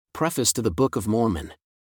Preface to the Book of Mormon.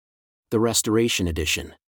 The Restoration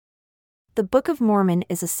Edition. The Book of Mormon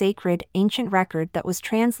is a sacred, ancient record that was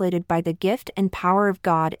translated by the gift and power of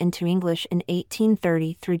God into English in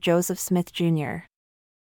 1830 through Joseph Smith, Jr.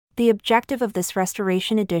 The objective of this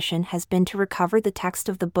restoration edition has been to recover the text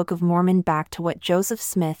of the Book of Mormon back to what Joseph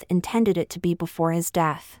Smith intended it to be before his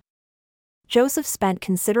death. Joseph spent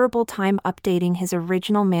considerable time updating his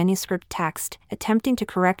original manuscript text, attempting to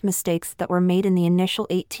correct mistakes that were made in the initial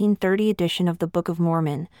 1830 edition of the Book of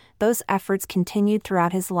Mormon. Those efforts continued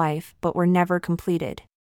throughout his life but were never completed.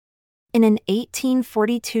 In an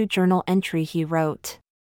 1842 journal entry he wrote,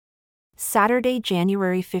 "Saturday,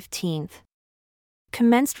 January 15th.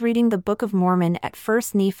 Commenced reading the Book of Mormon at 1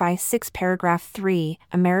 Nephi 6 paragraph 3,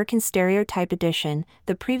 American Stereotype Edition,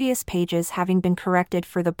 the previous pages having been corrected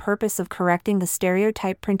for the purpose of correcting the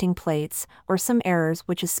stereotype printing plates, or some errors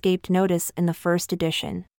which escaped notice in the first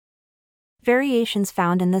edition. Variations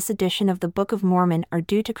found in this edition of the Book of Mormon are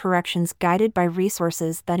due to corrections guided by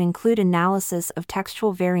resources that include analysis of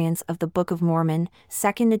textual variants of the Book of Mormon,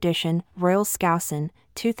 2nd edition, Royal Skousen,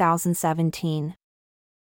 2017.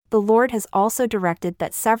 The Lord has also directed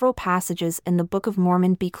that several passages in the Book of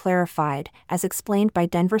Mormon be clarified, as explained by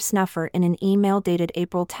Denver Snuffer in an email dated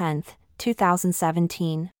April 10,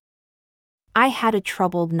 2017. I had a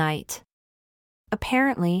troubled night.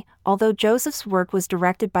 Apparently, although Joseph's work was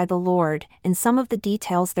directed by the Lord, in some of the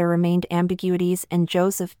details there remained ambiguities and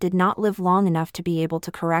Joseph did not live long enough to be able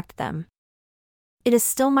to correct them. It is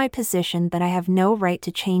still my position that I have no right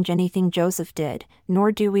to change anything Joseph did,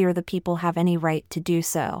 nor do we or the people have any right to do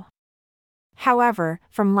so. However,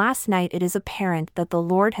 from last night it is apparent that the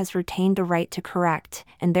Lord has retained the right to correct,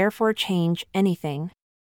 and therefore change, anything.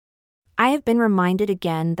 I have been reminded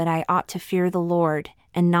again that I ought to fear the Lord,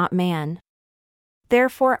 and not man.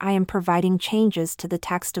 Therefore I am providing changes to the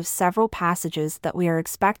text of several passages that we are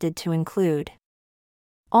expected to include.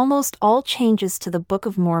 Almost all changes to the Book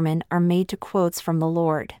of Mormon are made to quotes from the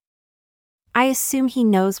Lord. I assume he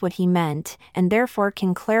knows what he meant, and therefore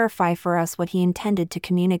can clarify for us what he intended to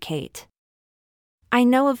communicate. I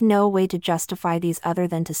know of no way to justify these other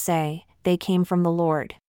than to say, they came from the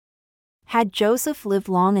Lord. Had Joseph lived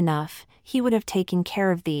long enough, he would have taken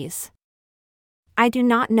care of these. I do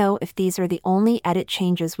not know if these are the only edit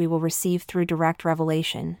changes we will receive through direct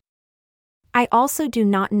revelation. I also do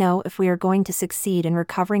not know if we are going to succeed in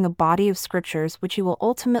recovering a body of scriptures which he will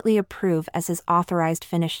ultimately approve as his authorized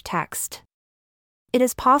finished text. It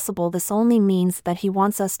is possible this only means that he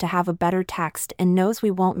wants us to have a better text and knows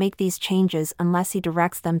we won't make these changes unless he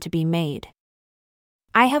directs them to be made.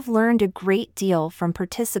 I have learned a great deal from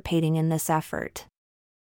participating in this effort.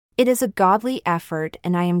 It is a godly effort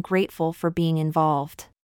and I am grateful for being involved.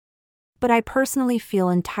 But I personally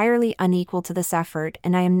feel entirely unequal to this effort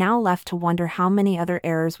and I am now left to wonder how many other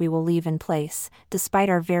errors we will leave in place, despite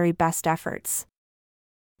our very best efforts.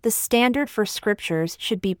 The standard for scriptures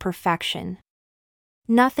should be perfection.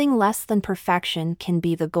 Nothing less than perfection can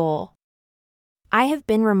be the goal. I have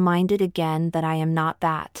been reminded again that I am not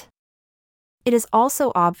that. It is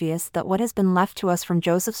also obvious that what has been left to us from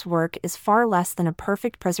Joseph's work is far less than a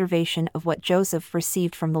perfect preservation of what Joseph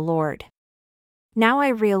received from the Lord. Now I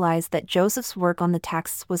realize that Joseph's work on the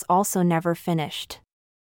texts was also never finished.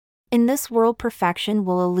 In this world perfection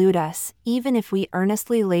will elude us, even if we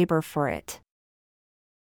earnestly labor for it.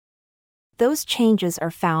 Those changes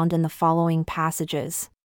are found in the following passages.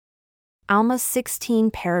 Alma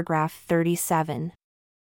 16 paragraph 37.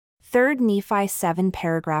 3 Nephi 7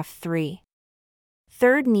 paragraph 3.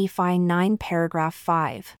 3 Nephi 9 paragraph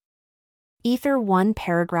 5. Ether 1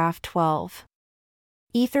 paragraph 12.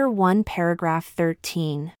 Ether 1 paragraph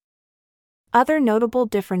 13. Other notable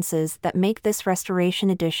differences that make this restoration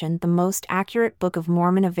edition the most accurate Book of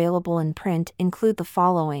Mormon available in print include the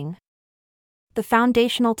following. The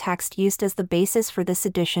foundational text used as the basis for this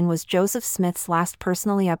edition was Joseph Smith's last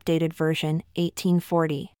personally updated version,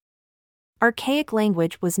 1840. Archaic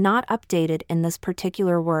language was not updated in this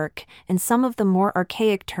particular work, and some of the more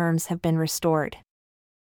archaic terms have been restored.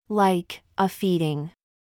 Like, a feeding.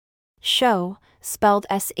 Show, spelled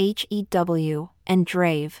shew, and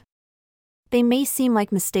drave. They may seem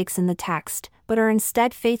like mistakes in the text, but are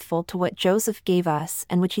instead faithful to what Joseph gave us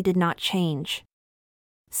and which he did not change.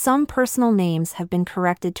 Some personal names have been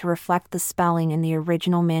corrected to reflect the spelling in the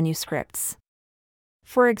original manuscripts.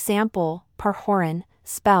 For example, Parhoron,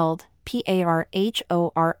 spelled Parhoron,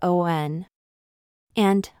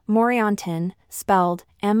 and Morionton, spelled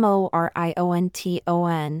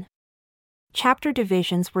Morionton. Chapter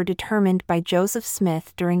divisions were determined by Joseph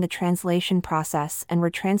Smith during the translation process and were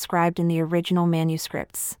transcribed in the original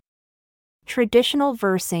manuscripts. Traditional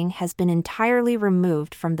versing has been entirely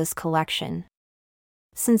removed from this collection.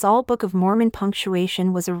 Since all Book of Mormon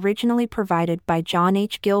punctuation was originally provided by John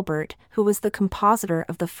H. Gilbert, who was the compositor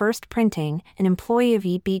of the first printing, an employee of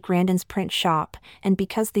E. B. Grandin's print shop, and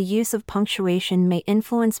because the use of punctuation may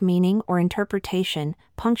influence meaning or interpretation,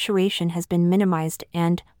 punctuation has been minimized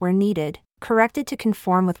and, where needed, corrected to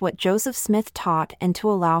conform with what Joseph Smith taught and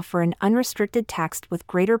to allow for an unrestricted text with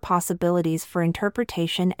greater possibilities for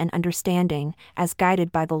interpretation and understanding, as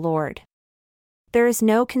guided by the Lord. There is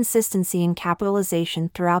no consistency in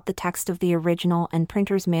capitalization throughout the text of the original and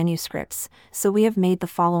printer's manuscripts, so we have made the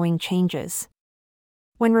following changes.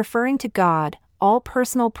 When referring to God, all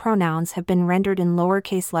personal pronouns have been rendered in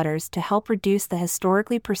lowercase letters to help reduce the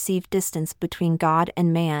historically perceived distance between God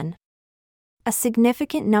and man. A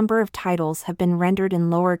significant number of titles have been rendered in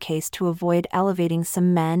lowercase to avoid elevating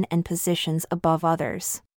some men and positions above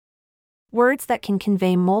others. Words that can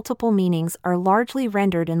convey multiple meanings are largely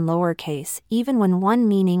rendered in lowercase, even when one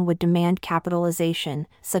meaning would demand capitalization,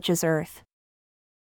 such as earth.